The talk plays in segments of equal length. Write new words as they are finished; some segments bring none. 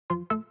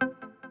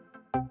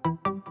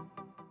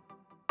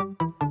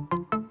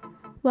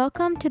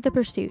Welcome to The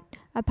Pursuit,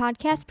 a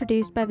podcast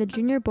produced by the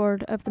Junior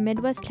Board of the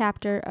Midwest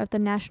chapter of the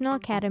National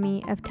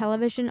Academy of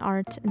Television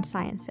Arts and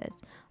Sciences,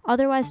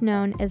 otherwise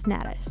known as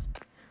NATAS.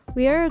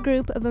 We are a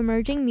group of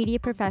emerging media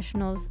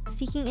professionals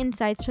seeking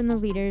insights from the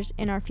leaders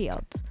in our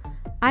fields.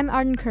 I'm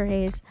Arden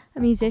Curhays, a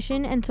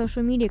musician and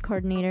social media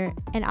coordinator,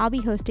 and I'll be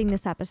hosting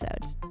this episode.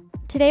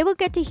 Today we'll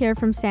get to hear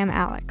from Sam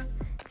Alex.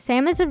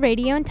 Sam is a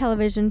radio and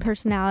television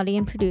personality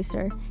and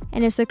producer,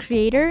 and is the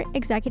creator,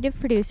 executive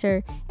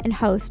producer, and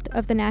host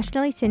of the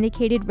nationally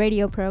syndicated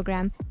radio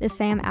program, The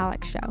Sam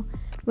Alex Show,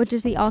 which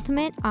is the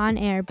ultimate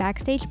on-air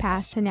backstage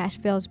pass to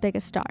Nashville's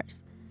biggest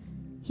stars.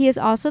 He is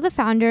also the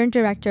founder and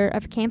director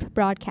of Camp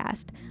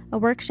Broadcast, a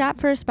workshop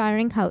for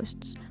aspiring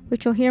hosts,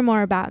 which you'll hear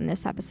more about in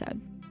this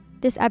episode.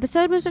 This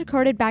episode was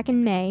recorded back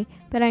in May,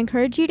 but I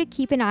encourage you to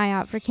keep an eye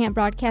out for Camp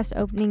Broadcast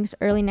openings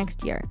early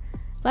next year.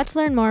 Let's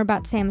learn more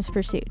about Sam's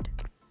pursuit.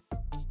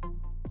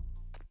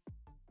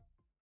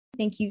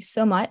 Thank you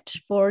so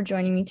much for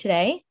joining me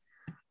today.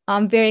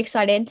 I'm very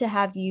excited to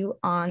have you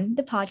on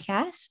the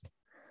podcast.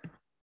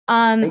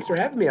 Thanks for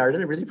having me,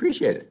 Arden. I really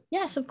appreciate it.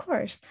 Yes, of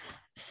course.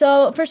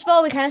 So first of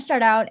all, we kind of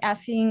start out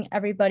asking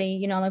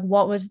everybody,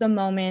 what was the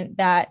moment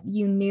that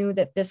you knew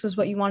that this was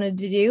what you wanted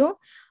to do?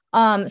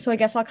 So I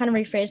guess I'll kind of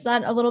rephrase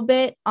that a little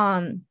bit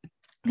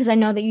because I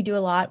know that you do a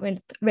lot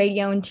with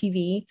radio and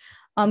TV.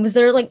 Was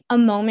there like a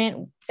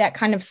moment that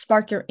kind of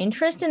sparked your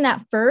interest in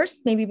that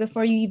first, maybe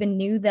before you even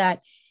knew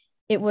that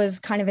it was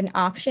kind of an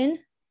option?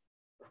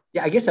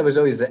 Yeah, I guess I was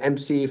always the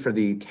MC for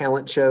the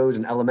talent shows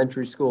in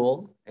elementary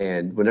school.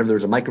 And whenever there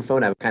was a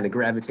microphone, I would kind of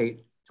gravitate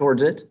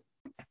towards it.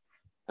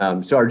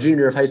 So our junior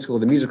year of high school,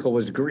 the musical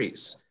was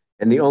Grease.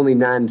 And the only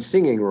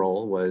non-singing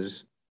role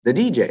was the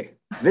DJ,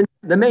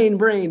 the main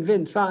brain,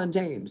 Vince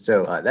Fontaine.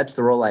 So that's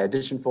the role I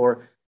auditioned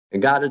for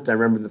and got it. I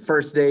remember the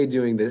first day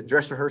doing the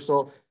dress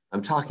rehearsal,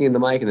 I'm talking in the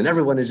mic and then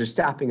everyone is just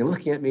stopping and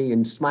looking at me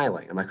and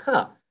smiling. I'm like,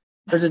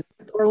 there's a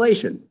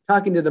correlation,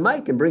 talking to the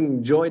mic and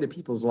bringing joy to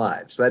people's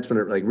lives. So that's when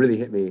it really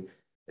hit me.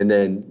 And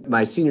then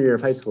my senior year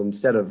of high school,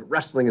 instead of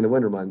wrestling in the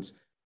winter months,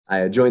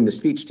 I joined the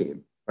speech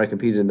team where I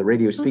competed in the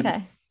radio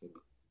speaking,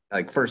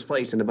 like first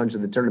place in a bunch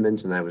of the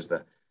tournaments. And I was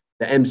the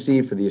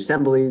MC for the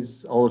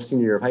assemblies, all of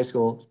senior year of high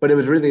school. But it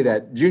was really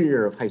that junior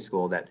year of high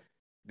school, that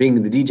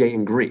being the DJ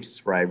in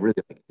Grease, where I really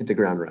hit the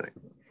ground running.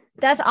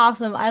 That's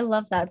awesome. I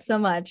love that so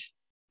much.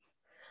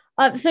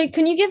 So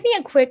can you give me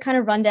a quick kind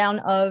of rundown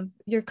of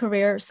your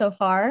career so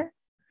far?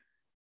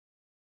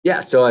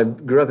 Yeah, so I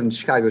grew up in the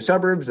Chicago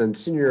suburbs, and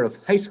senior year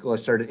of high school, I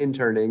started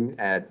interning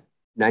at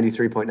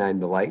 93.9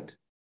 The Light,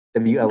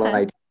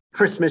 WLIT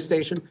Christmas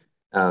station.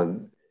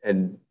 And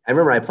I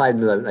remember I applied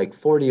to like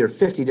 40 or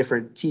 50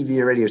 different TV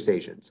or radio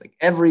stations, like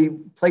every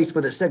place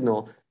with a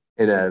signal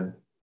in a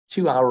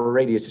 2-hour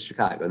radius of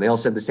Chicago. And they all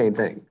said the same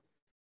thing.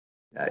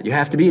 You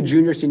have to be a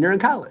junior, senior in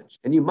college,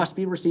 and you must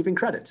be receiving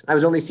credits. I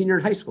was only senior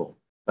in high school.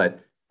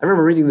 But I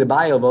remember reading the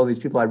bio of all these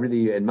people I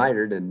really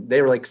admired, and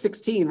they were like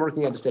 16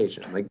 working at the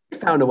station. Like, they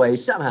found a way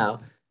somehow.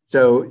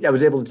 So I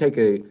was able to take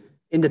a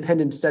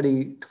independent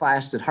study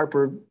class at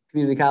Harper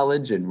Community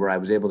College, and where I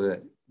was able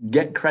to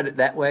get credit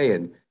that way.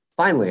 And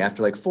finally,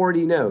 after like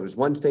 40 no's,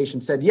 one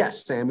station said,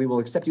 "Yes, Sam, we will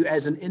accept you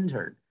as an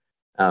intern."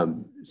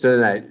 So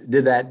then I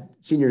did that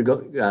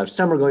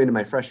summer going into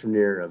my freshman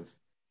year of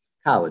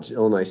college,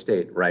 Illinois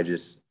State, where I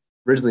just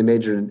originally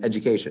majored in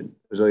education.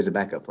 It was always a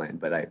backup plan,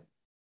 but I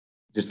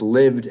just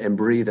lived and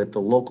breathed at the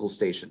local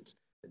stations,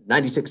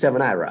 96.7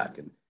 iRock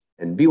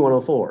and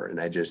B104. And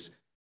I just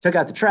took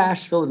out the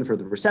trash, filled in for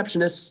the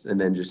receptionists,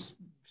 and then just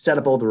set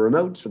up all the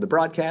remotes for the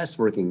broadcast,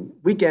 working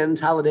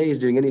weekends, holidays,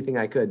 doing anything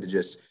I could to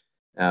just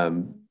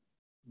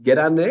get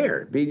on the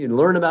air,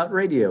 learn about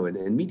radio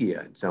and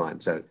media and so on.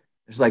 So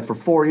it's like for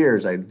 4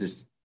 years, I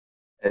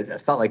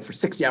felt like for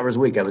 60 hours a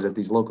week, I was at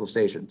these local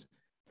stations.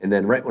 And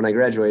then right when I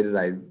graduated,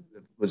 I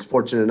was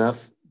fortunate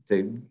enough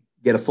to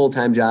get a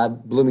full-time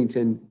job,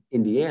 Bloomington,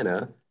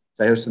 Indiana.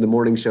 So I hosted the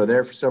morning show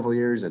there for several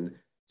years and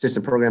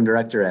assistant program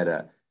director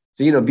at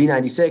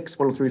B96,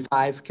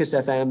 103.5, KISS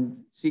FM,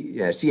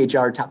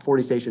 CHR, top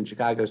 40 station in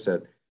Chicago.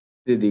 So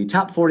the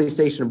top 40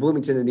 station of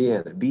Bloomington,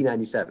 Indiana,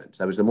 B97.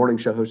 So I was the morning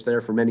show host there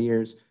for many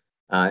years.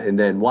 And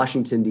then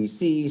Washington,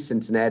 D.C.,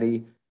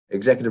 Cincinnati,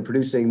 executive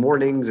producing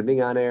mornings and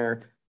being on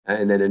air.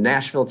 And then in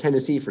Nashville,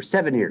 Tennessee for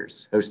 7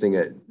 years, hosting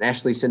a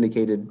nationally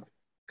syndicated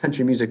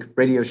country music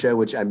radio show,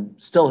 which I'm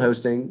still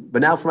hosting,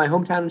 but now for my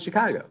hometown in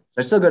Chicago. So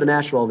I still go to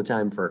Nashville all the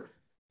time for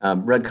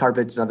red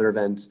carpets and other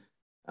events.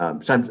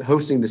 So I'm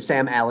hosting the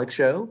Sam Alex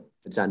Show.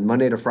 It's on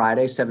Monday to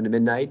Friday, 7 to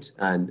midnight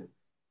on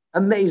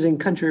amazing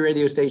country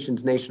radio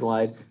stations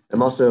nationwide.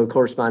 I'm also a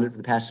correspondent for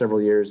the past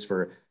several years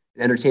for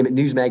an entertainment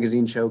news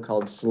magazine show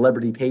called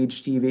Celebrity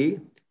Page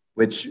TV,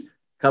 which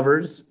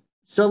covers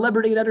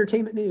celebrity and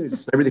entertainment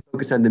news. I really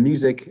focus on the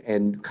music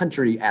and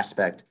country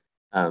aspect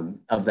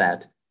of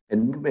that.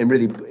 And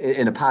really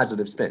in a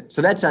positive spin.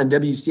 So that's on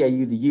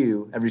WCIU The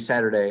U every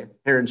Saturday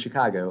here in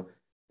Chicago,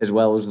 as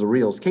well as the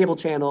Reels cable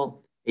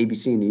channel,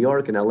 ABC in New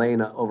York, and LA,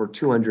 and over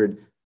 200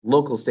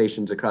 local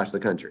stations across the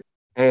country.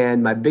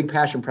 And my big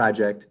passion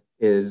project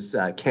is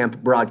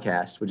Camp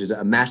Broadcast, which is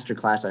a master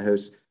class I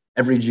host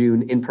every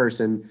June in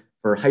person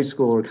for high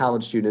school or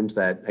college students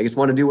that I guess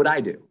want to do what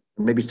I do,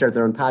 or maybe start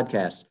their own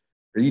podcast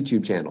or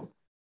YouTube channel.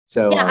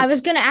 So Yeah, I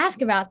was going to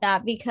ask about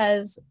that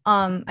because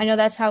I know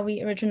that's how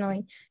we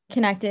originally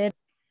connected.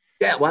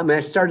 yeah, well, I mean,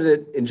 I started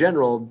it in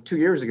general 2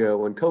 years ago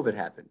when COVID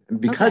happened.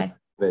 And because Okay.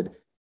 of COVID,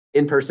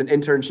 in-person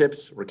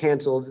internships were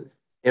canceled,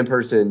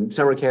 in-person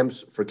summer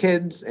camps for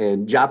kids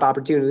and job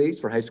opportunities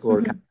for high school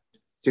or college Mhm.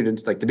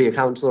 students, like to be a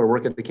counselor or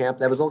work at the camp,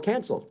 that was all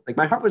canceled. Like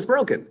my heart was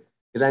broken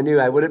because I knew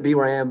I wouldn't be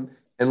where I am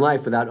in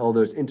life without all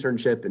those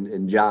internship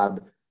and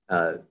job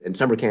and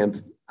summer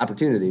camp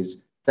opportunities.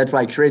 That's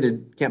why I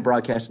created Camp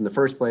Broadcast in the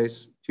first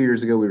place. 2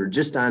 years ago, we were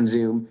just on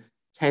Zoom,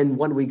 10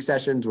 one-week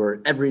sessions where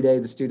every day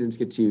the students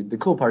get to, the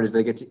cool part is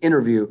they get to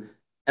interview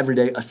every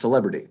day a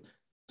celebrity.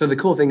 So the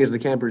cool thing is the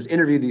campers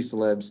interview these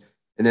celebs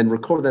and then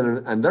record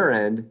them on their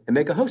end and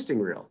make a hosting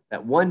reel,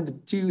 that 1 to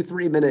 2,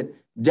 3 minute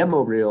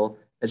demo reel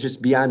that's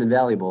just beyond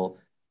invaluable.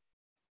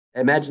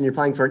 Imagine you're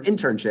applying for an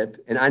internship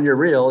and on your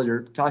reel,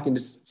 you're talking to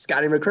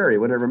Scotty McCurry,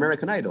 winner of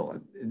American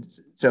Idol.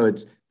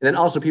 And then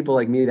also people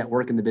like me that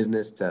work in the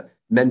business to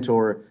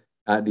mentor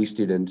these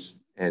students.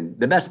 And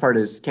the best part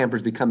is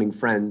campers becoming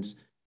friends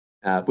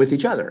with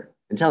each other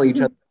and telling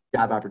each other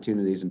job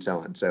opportunities and so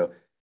on. So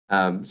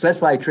that's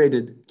why I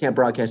created Camp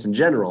Broadcast in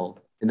general.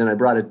 And then I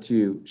brought it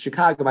to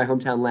Chicago, my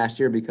hometown, last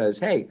year because,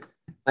 hey,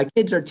 my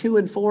kids are 2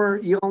 and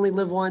 4. You only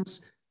live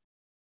once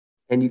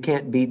and you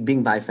can't beat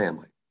being by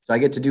family. So I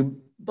get to do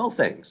both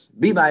things,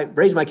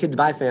 raise my kids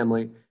by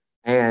family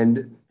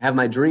and have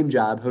my dream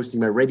job hosting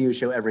my radio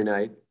show every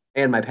night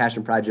and my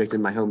passion project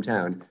in my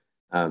hometown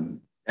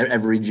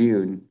every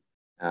June.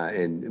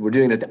 And we're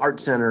doing it at the Art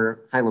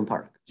Center, Highland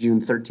Park, June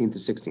 13th to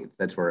 16th.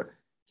 That's where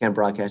Camp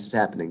Broadcast is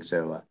happening.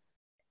 So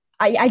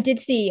I did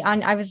see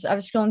I was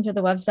scrolling through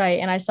the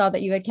website and I saw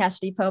that you had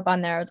Cassidy Pope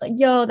on there. I was like,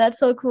 yo, that's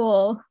so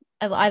cool.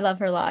 I love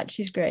her a lot.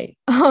 She's great.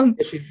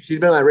 she's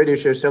been on my radio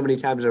show so many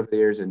times over the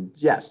years. And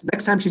yes,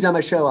 next time she's on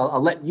my show,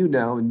 I'll let you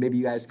know and maybe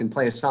you guys can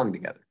play a song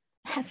together.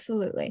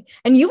 Absolutely.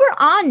 And you were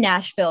on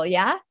Nashville,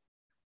 yeah?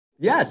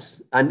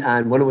 Yes,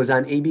 on when it was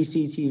on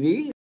ABC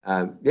TV.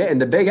 Yeah, in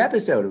the big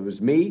episode, it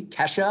was me,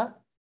 Kesha,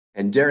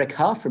 and Derek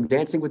Huff from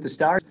Dancing with the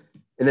Stars.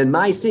 And then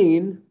my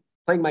scene,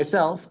 playing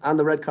myself on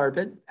the red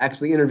carpet,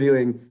 actually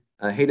interviewing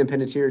Hayden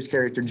Panettiere's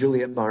character,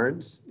 Juliet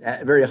Barnes.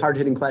 Very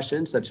hard-hitting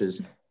questions such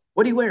as,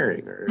 what are you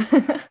wearing? Or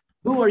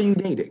who are you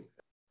dating?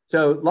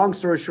 So long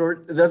story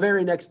short, the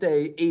very next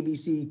day,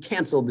 ABC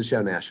canceled the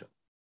show Nashville.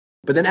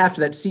 But then after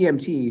that,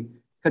 CMT,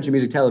 Country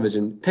Music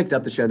Television, picked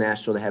up the show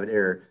Nashville to have it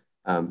air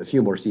a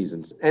few more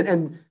seasons.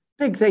 And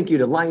big thank you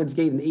to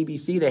Lionsgate and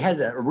ABC. They had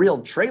a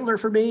real trailer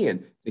for me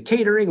and the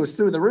catering was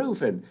through the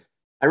roof. And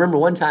I remember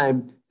one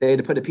time they had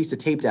to put a piece of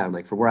tape down,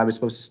 like for where I was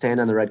supposed to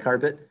stand on the red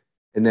carpet.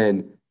 And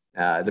then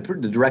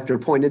the director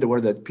pointed to where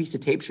the piece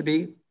of tape should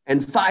be.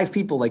 And 5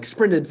 people like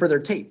sprinted for their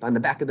tape on the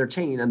back of their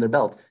chain on their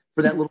belt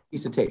for that little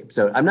piece of tape.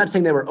 So I'm not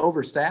saying they were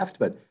overstaffed,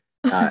 but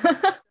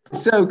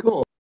it's so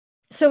cool.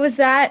 So was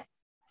that,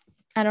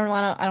 I don't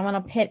want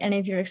to pit any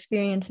of your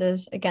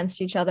experiences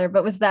against each other,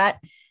 but was that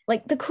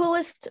like the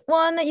coolest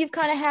one that you've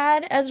kind of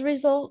had as a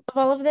result of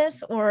all of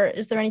this? Or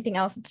is there anything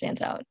else that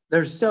stands out?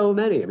 There's so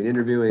many. I mean,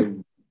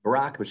 interviewing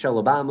Barack,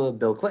 Michelle Obama,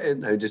 Bill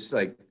Clinton.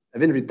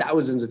 I've interviewed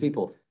thousands of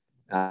people.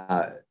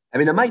 I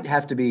mean, it might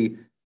have to be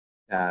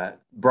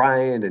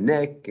Brian and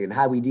Nick and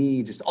Howie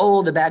D, just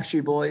all the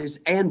Backstreet Boys,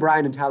 and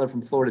Brian and Tyler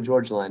from Florida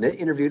Georgia Line. I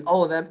interviewed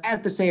all of them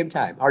at the same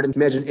time. Hard to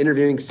imagine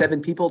interviewing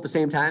 7 people at the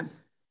same time.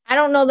 I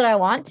don't know that I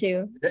want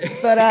to,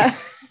 but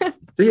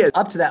So yeah,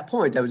 up to that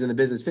point, I was in the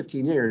business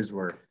 15 years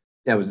where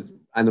I was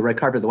on the red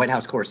carpet of the White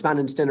House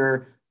Correspondents'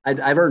 Dinner.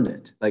 I've earned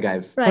it. Like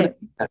I've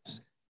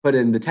put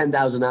in the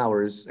 10,000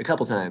 hours a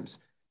couple times.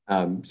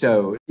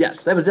 So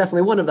yes, that was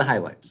definitely one of the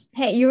highlights.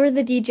 Hey, you were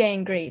the DJ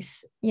in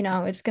Greece. You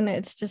know, it's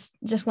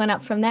just went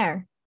up from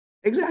there.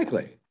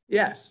 Exactly.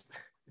 Yes.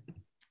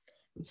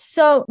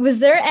 So was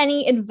there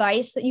any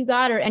advice that you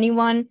got or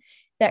anyone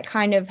that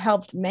kind of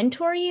helped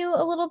mentor you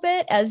a little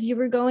bit as you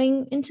were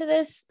going into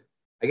this?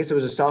 I guess it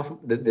was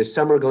this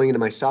summer going into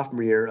my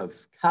sophomore year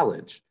of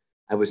college.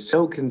 I was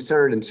so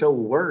concerned and so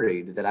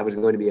worried that I was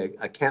going to be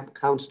a camp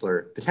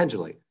counselor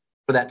potentially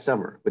for that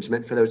summer, which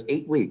meant for those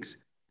 8 weeks,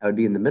 I would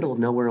be in the middle of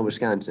nowhere in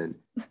Wisconsin,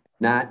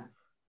 not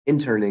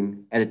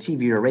interning at a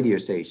TV or radio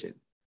station.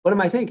 What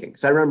am I thinking?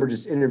 So I remember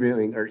just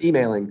interviewing or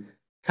emailing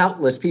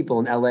countless people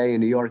in LA and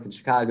New York and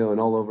Chicago and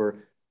all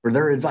over for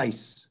their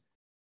advice.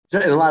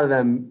 And a lot of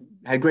them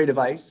had great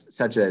advice,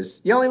 such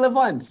as, you only live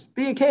once,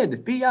 be a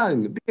kid, be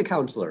young, be a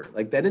counselor.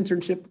 Like that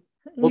internship.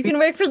 You can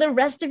work for the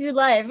rest of your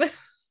life.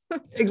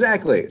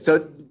 Exactly.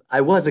 So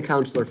I was a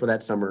counselor for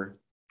that summer.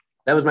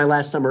 That was my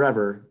last summer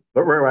ever,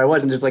 but where I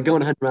wasn't just like going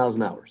 100 miles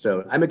an hour.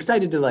 So I'm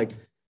excited to like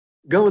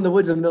go in the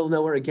woods in the middle of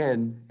nowhere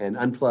again and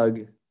unplug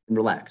and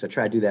relax. I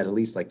try to do that at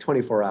least like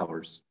 24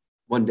 hours,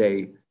 one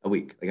day a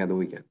week, like on the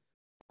weekend.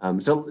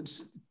 So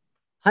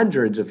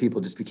hundreds of people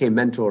just became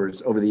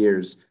mentors over the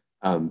years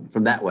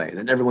from that way.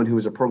 And everyone who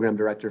was a program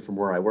director from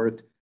where I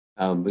worked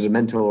was a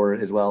mentor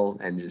as well.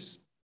 And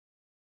just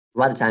a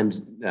lot of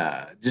times,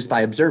 just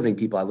by observing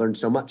people, I learned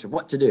so much of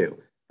what to do,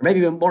 or maybe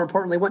even more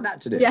importantly, what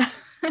not to do. Yeah.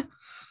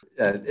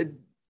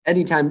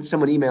 Anytime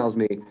someone emails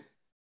me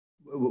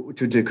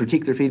to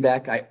critique their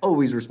feedback, I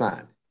always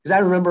respond because I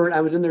remember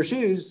I was in their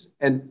shoes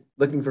and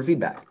looking for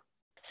feedback.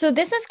 So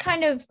this is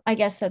kind of, I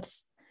guess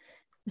this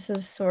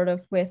is sort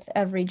of with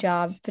every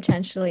job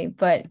potentially,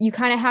 but you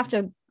kind of have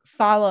to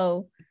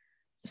follow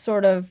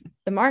sort of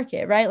the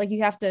market, right? Like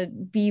you have to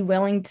be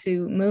willing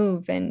to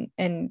move and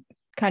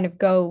kind of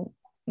go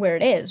where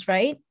it is,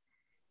 right?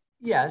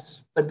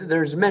 Yes, but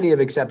there's many of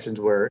exceptions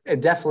where,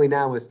 and definitely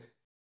now with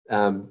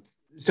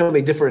so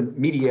many different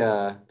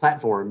media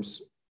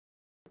platforms,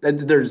 and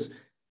there's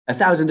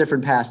 1,000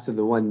 different paths to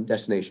the one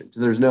destination.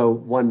 So there's no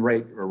one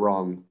right or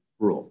wrong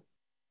rule.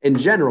 In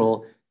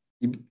general,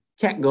 you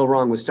can't go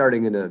wrong with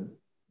starting in a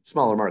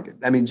smaller market.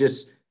 I mean,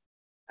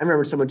 I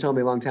remember someone told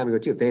me a long time ago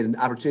too, if they had an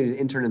opportunity to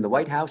intern in the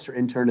White House or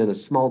intern in a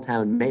small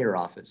town mayor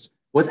office,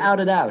 without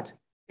a doubt,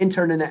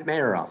 intern in that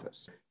mayor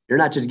office. You're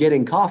not just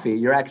getting coffee,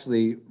 you're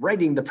actually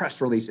writing the press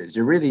releases.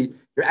 You're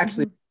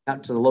actually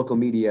out to the local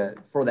media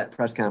for that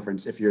press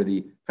conference if you're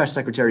the press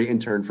secretary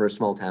intern for a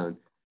small town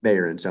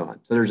mayor and so on.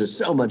 So there's just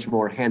so much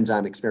more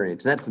hands-on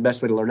experience. And that's the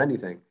best way to learn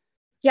anything.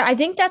 Yeah, I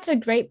think that's a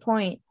great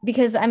point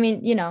because I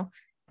mean,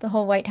 the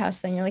whole White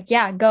House thing, you're like,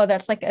 yeah, go.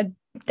 That's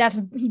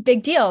a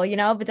big deal,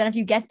 but then if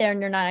you get there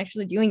and you're not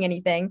actually doing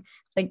anything,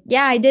 it's like,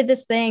 yeah, I did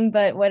this thing,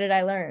 but what did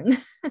I learn?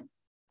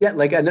 Yeah.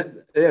 Like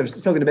I've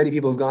spoken to many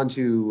people who've gone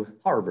to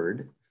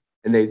Harvard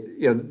and they,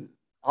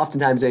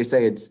 oftentimes they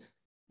say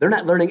they're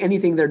not learning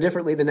anything there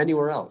differently than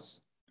anywhere else.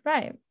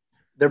 Right.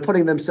 They're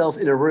putting themselves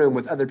in a room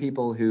with other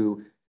people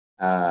who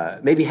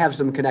maybe have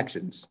some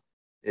connections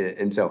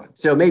and so on.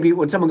 So maybe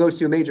when someone goes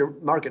to a major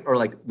market or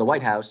like the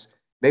White House,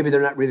 maybe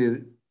they're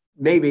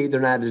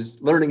not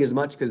as learning as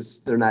much because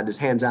they're not as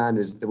hands-on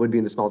as they would be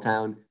in the small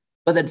town.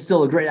 But that's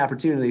still a great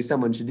opportunity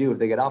someone should do if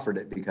they get offered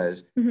it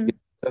because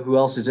who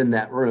else is in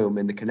that room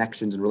and the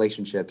connections and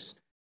relationships.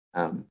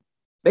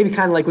 Maybe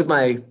kind of like with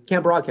my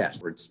camp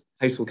broadcast, where it's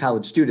high school,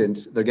 college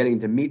students, they're getting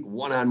to meet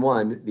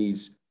one-on-one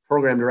these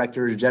program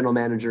directors, general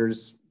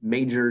managers,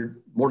 major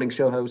morning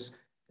show hosts,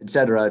 et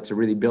cetera, to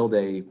really build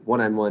a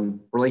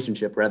one-on-one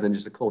relationship rather than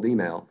just a cold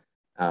email.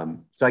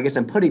 So I guess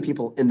I'm putting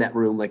people in that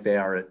room like they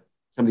are at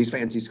some of these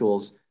fancy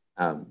schools.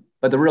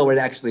 But the real way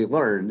to actually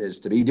learn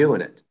is to be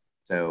doing it.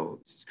 So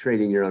it's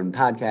creating your own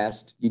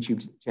podcast,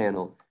 YouTube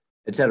channel,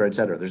 et cetera, et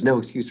cetera. There's no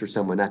excuse for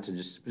someone not to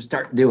just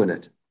start doing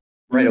it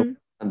right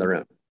on their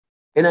own.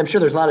 And I'm sure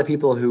there's a lot of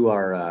people who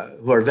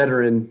are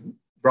veteran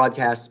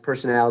broadcast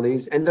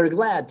personalities, and they're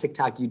glad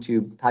TikTok,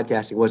 YouTube,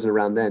 podcasting wasn't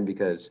around then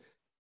because,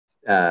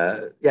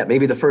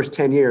 maybe the first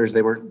 10 years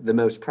they weren't the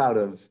most proud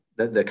of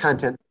the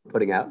content they're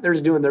putting out. They're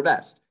just doing their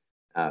best.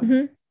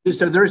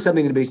 So there is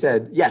something to be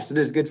said. Yes, it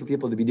is good for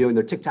people to be doing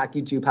their TikTok,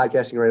 YouTube,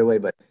 podcasting right away,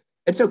 but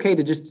it's okay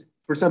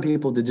for some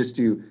people to just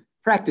do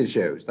practice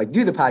shows, like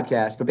do the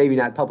podcast, but maybe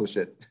not publish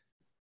it.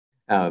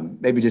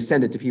 Maybe just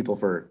send it to people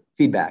for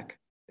feedback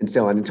and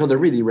so on until they're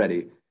really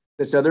ready.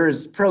 So there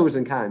is pros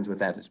and cons with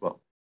that as well.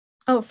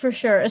 Oh, for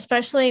sure.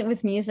 Especially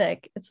with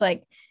music. It's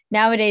like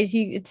nowadays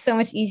it's so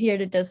much easier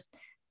to just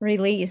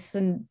release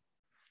and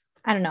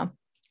I don't know.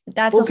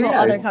 That's a whole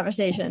other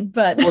conversation,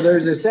 but. Well,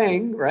 there's a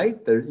saying, right?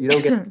 You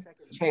don't get a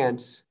second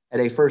chance at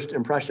a first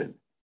impression.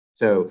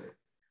 So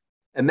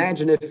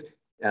imagine if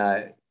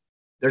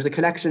there's a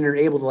connection, you're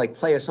able to like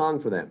play a song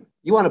for them.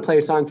 You want to play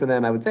a song for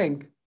them, I would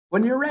think,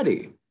 when you're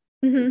ready.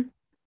 Mm-hmm.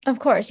 Of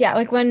course. Yeah.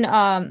 Like when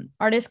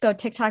artists go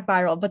TikTok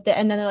viral,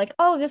 and then they're like,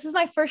 oh, this is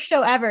my first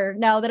show ever.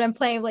 Now that I'm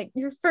playing, like,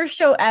 your first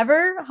show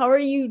ever? How are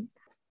you?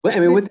 Well, I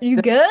mean, are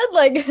you good?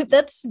 Like,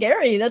 that's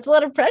scary. That's a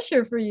lot of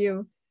pressure for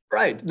you.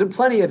 Right. There are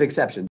plenty of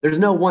exceptions. There's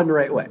no one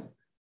right way.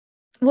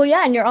 Well,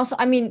 yeah. And you're also,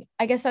 I mean,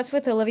 I guess that's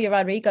with Olivia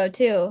Rodrigo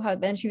too. How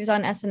then she was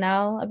on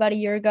SNL about a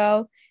year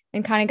ago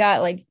and kind of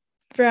got like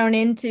thrown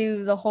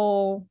into the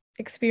whole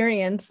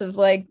experience of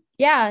like,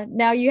 yeah,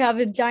 now you have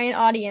a giant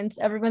audience.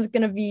 Everyone's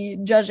going to be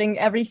judging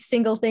every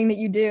single thing that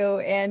you do.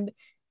 And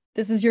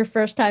this is your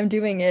first time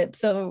doing it.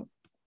 So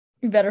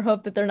you better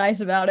hope that they're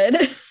nice about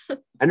it.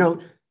 I know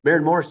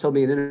Maren Morris told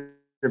me in an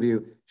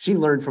interview, she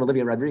learned from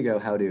Olivia Rodrigo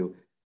how to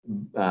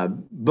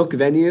book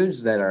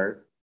venues that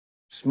are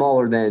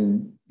smaller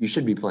than you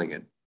should be playing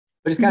in.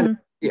 But it's kind of,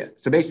 yeah.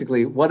 So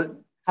basically,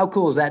 how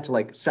cool is that to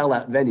like sell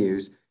out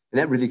venues? And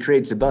that really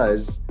creates a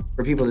buzz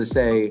for people to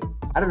say,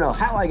 I don't know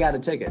how I got a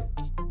ticket.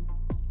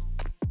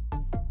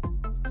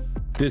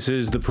 This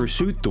is The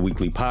Pursuit, the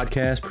weekly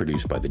podcast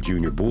produced by the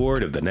Junior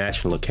Board of the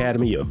National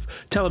Academy of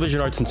Television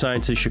Arts and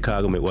Sciences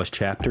Chicago Midwest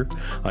Chapter.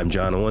 I'm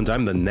John Owens.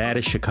 I'm the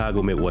NATAS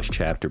Chicago Midwest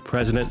Chapter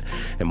president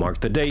and mark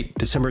the date,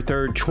 December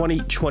 3rd,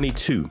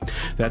 2022.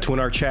 That's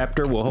when our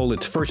chapter will hold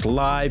its first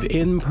live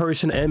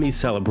in-person Emmy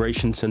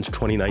celebration since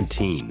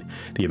 2019.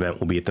 The event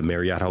will be at the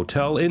Marriott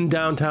Hotel in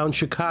downtown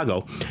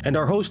Chicago, and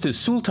our host is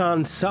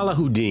Sultan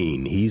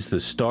Salahuddin. He's the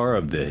star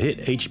of the hit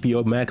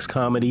HBO Max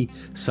comedy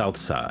South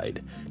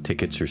Side.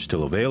 Tickets are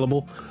still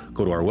available.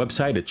 Go to our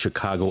website at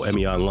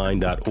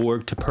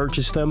chicagomeonline.org to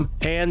purchase them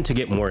and to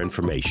get more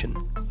information.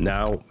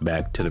 Now,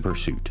 back to the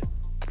pursuit.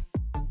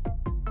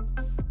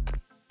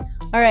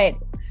 All right.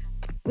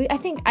 I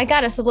think I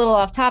got us a little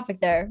off topic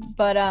there,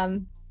 but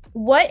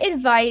what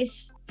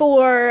advice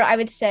for, I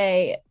would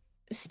say,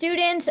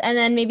 students and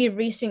then maybe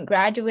recent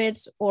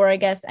graduates, or I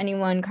guess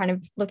anyone kind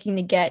of looking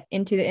to get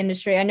into the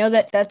industry? I know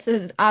that that's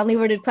an oddly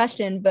worded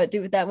question, but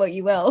do with that what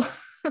you will.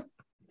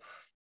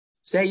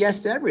 Say yes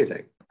to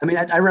everything. I mean,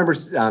 I remember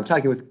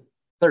talking with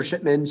Claire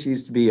Shipman. She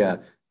used to be a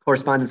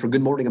correspondent for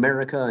Good Morning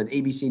America and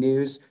ABC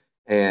News,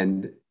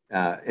 and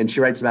she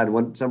writes about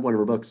one of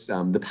her books,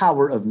 The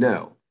Power of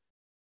No.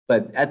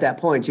 But at that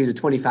point, she's a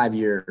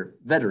 25-year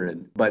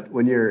veteran. But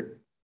when you're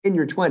in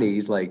your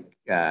 20s, like,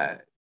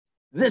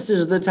 this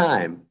is the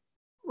time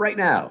right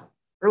now,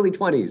 early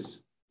 20s,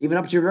 even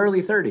up to your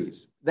early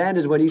 30s. That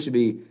is when you should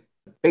be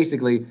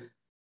basically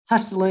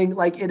hustling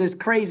like it is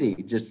crazy.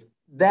 Just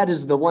that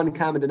is the one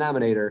common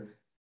denominator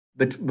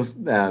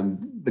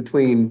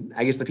between,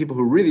 I guess, the people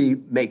who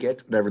really make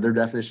it, whatever their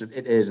definition of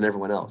it is, and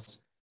everyone else,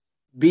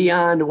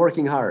 beyond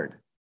working hard.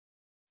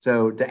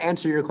 So to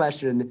answer your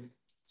question,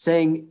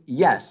 saying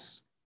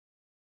yes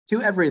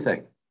to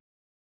everything,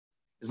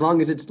 as long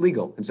as it's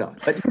legal and so on.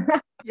 But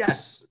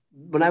yes,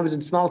 when I was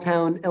in small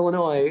town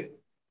Illinois,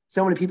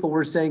 so many people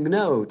were saying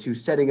no to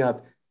setting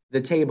up the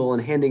table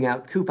and handing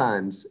out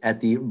coupons at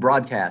the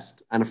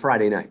broadcast on a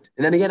Friday night,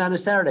 and then again on a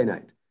Saturday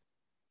night,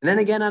 and then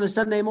again on a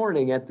Sunday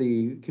morning at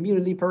the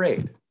community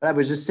parade. But I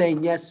was just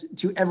saying yes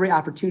to every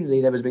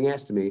opportunity that was being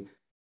asked of me.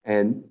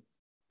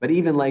 But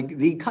even like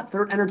the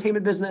cutthroat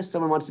entertainment business,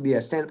 someone wants to be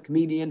a stand-up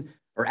comedian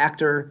or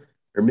actor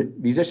or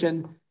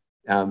musician,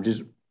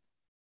 just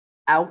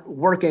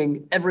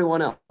outworking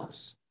everyone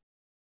else.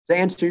 To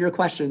answer your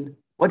question,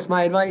 what's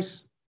my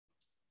advice?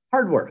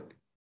 Hard work.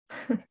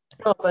 Show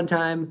up on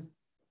time,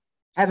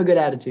 have a good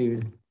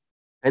attitude,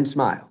 and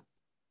smile.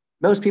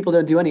 Most people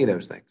don't do any of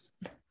those things.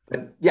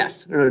 But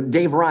yes,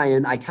 Dave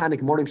Ryan,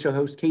 iconic morning show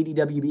host,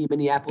 KDWB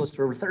Minneapolis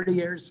for over 30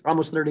 years, or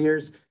almost 30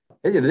 years.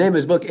 The name of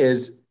his book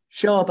is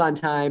Show Up on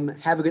Time,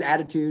 Have a Good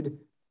Attitude,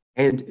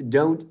 and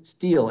Don't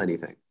Steal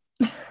Anything.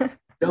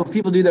 So if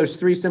people do those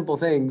three simple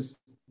things,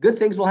 good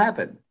things will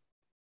happen.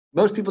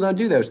 Most people don't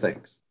do those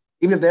things.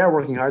 Even if they are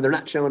working hard, they're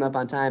not showing up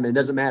on time, and it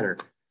doesn't matter,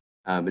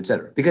 et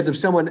cetera. Because if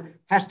someone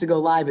has to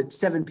go live at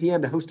 7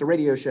 p.m. to host a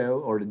radio show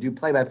or to do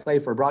play-by-play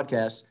for a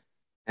broadcast,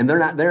 and they're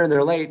not there and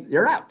they're late,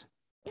 you're out.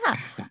 Yeah.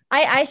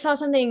 I saw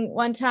something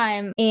one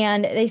time,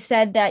 and they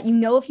said that,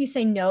 if you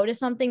say no to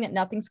something, that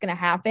nothing's going to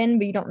happen,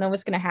 but you don't know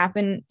what's going to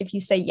happen if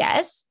you say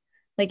yes.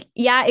 Like,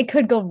 yeah, it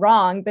could go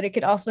wrong, but it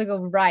could also go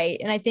right.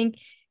 And I think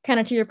kind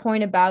of to your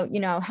point about,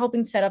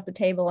 helping set up the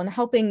table and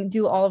helping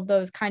do all of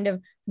those kind of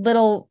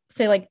little,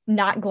 say, like,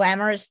 not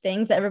glamorous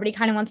things that everybody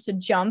kind of wants to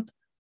jump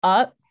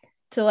up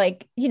to,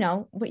 like,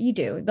 what you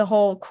do, the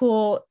whole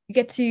cool, you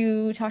get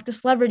to talk to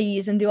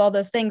celebrities and do all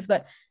those things,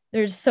 but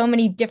there's so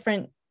many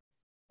different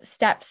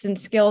steps and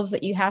skills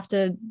that you have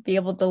to be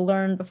able to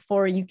learn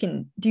before you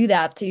can do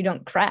that, so you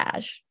don't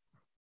crash.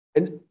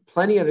 And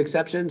plenty of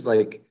exceptions,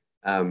 like,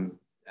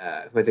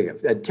 I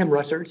think of Tim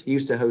Russert. He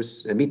used to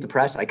host Meet the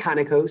Press,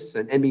 iconic host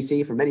on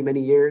NBC for many,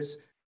 many years.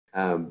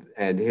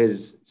 And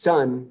his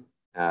son,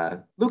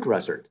 Luke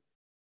Russert,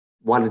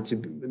 wanted to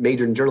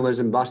major in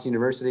journalism at Boston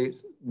University.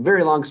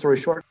 Very long story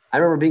short, I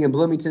remember being in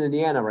Bloomington,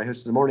 Indiana, where I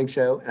hosted a morning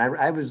show. And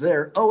I was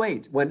there,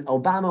 2008, when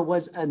Obama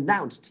was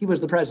announced he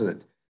was the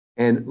president.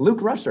 And Luke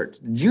Russert,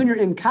 junior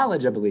in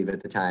college, I believe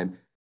at the time,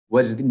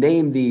 was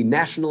named the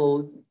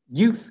national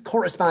youth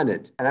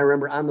correspondent. And I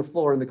remember on the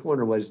floor in the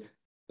corner was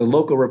the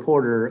local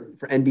reporter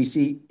for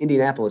NBC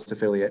Indianapolis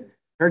affiliate.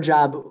 Her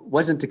job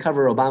wasn't to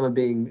cover Obama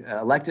being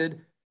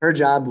elected. Her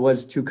job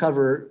was to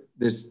cover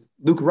this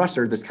Luke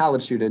Russert, this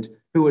college student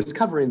who was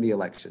covering the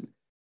election.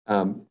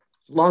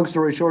 Long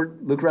story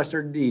short, Luke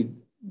Russert, he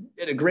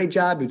did a great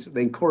job. He's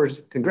been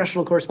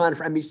congressional correspondent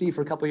for NBC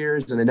for a couple of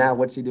years. And then now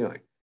what's he doing?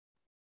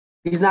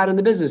 He's not in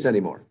the business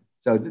anymore.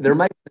 So there's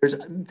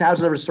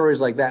 1,000 other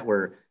stories like that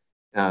where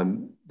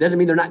doesn't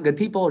mean they're not good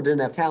people or didn't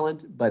have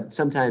talent, but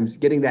sometimes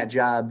getting that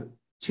job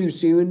too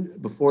soon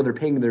before they're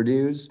paying their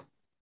dues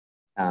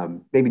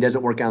maybe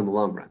doesn't work out in the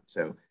long run.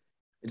 So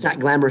it's not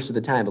glamorous at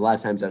the time, but a lot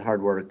of times that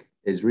hard work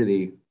is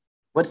really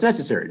what's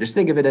necessary. Just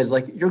think of it as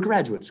like your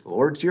graduate school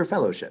or it's your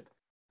fellowship.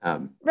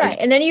 Right.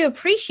 And then you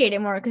appreciate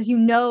it more because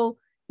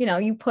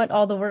you put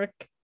all the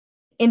work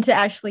into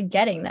actually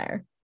getting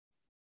there.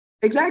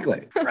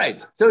 Exactly.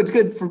 Right. So it's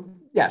good for,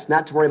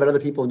 not to worry about other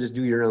people and just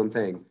do your own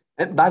thing.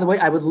 And by the way,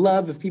 I would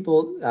love if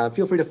people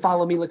feel free to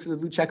follow me, look for the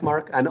blue check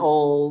mark on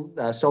all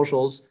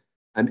socials.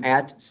 I'm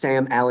at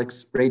Sam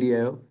Alex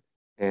Radio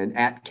and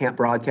at Camp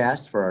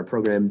Broadcast for our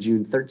program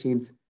June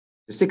 13th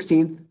to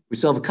 16th. We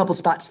still have a couple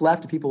spots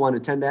left if people want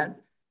to attend that.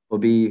 We'll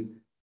be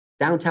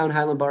downtown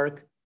Highland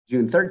Park,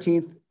 June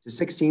 13th to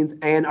 16th.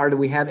 And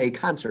we have a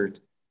concert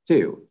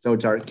too. So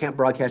it's our Camp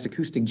Broadcast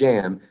Acoustic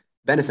Jam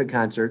benefit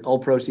concert. All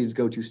proceeds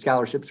go to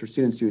scholarships for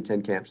students to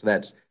attend camp. So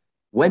that's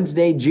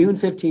Wednesday, June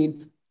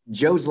 15th,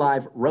 Joe's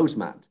Live,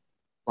 Rosemont,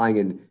 flying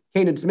in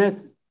Kanan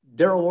Smith,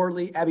 Daryl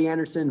Worley, Abby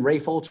Anderson, Ray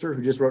Fulcher,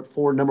 who just wrote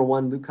 4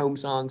 #1 Luke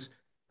Combs songs.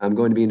 I'm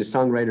going to be in a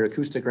songwriter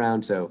acoustic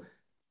round. So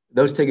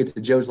those tickets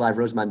to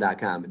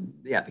joesliverosemont.com. And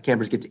yeah, the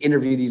campers get to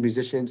interview these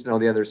musicians and all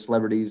the other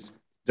celebrities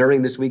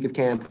during this week of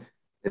camp.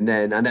 And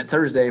then on that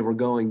Thursday, we're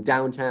going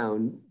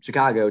downtown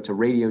Chicago to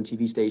radio and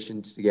TV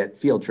stations to get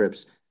field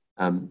trips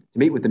to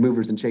meet with the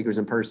movers and shakers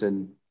in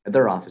person at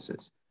their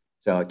offices.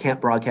 So at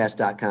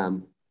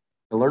campbroadcast.com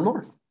to learn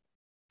more.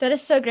 That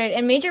is so great.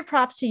 And major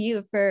props to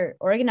you for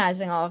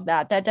organizing all of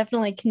that. That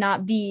definitely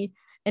cannot be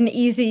an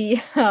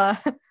easy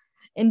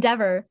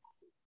endeavor.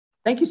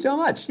 Thank you so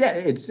much. Yeah,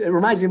 it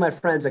reminds me of my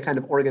friends that kind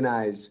of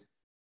organize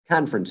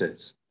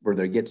conferences where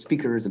they get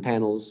speakers and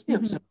panels,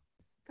 so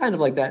kind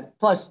of like that.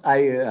 Plus,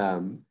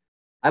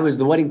 I was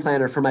the wedding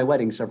planner for my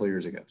wedding several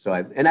years ago. So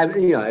I've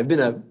been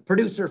a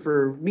producer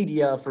for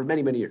media for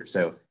many, many years.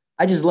 So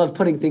I just love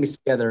putting things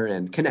together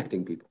and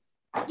connecting people.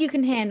 You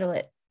can handle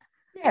it.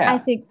 Yeah. I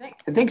think.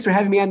 And thanks for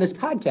having me on this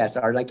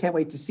podcast, Art. I can't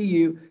wait to see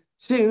you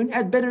soon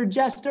at Better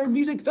Jester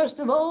Music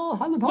Festival.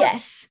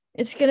 Yes,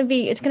 it's gonna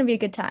be a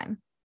good time.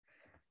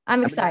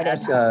 I'm excited.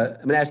 I'm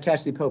gonna ask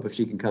Cassidy Pope if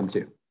she can come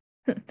too.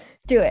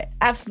 Do it.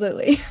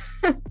 Absolutely.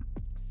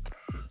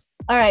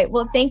 All right.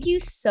 Well, thank you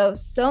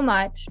so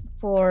much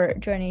for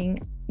joining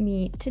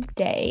me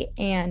today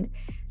and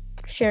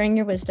sharing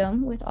your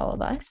wisdom with all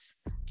of us.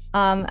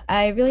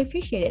 I really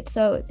appreciate it.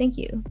 So thank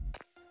you.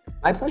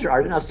 My pleasure,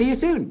 Arden. I'll see you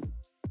soon.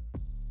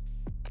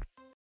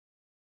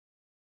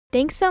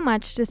 Thanks so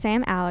much to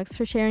Sam Alex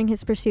for sharing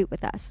his pursuit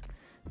with us.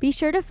 Be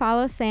sure to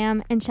follow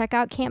Sam and check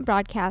out Camp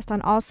Broadcast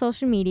on all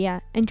social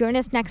media and join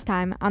us next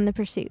time on The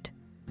Pursuit.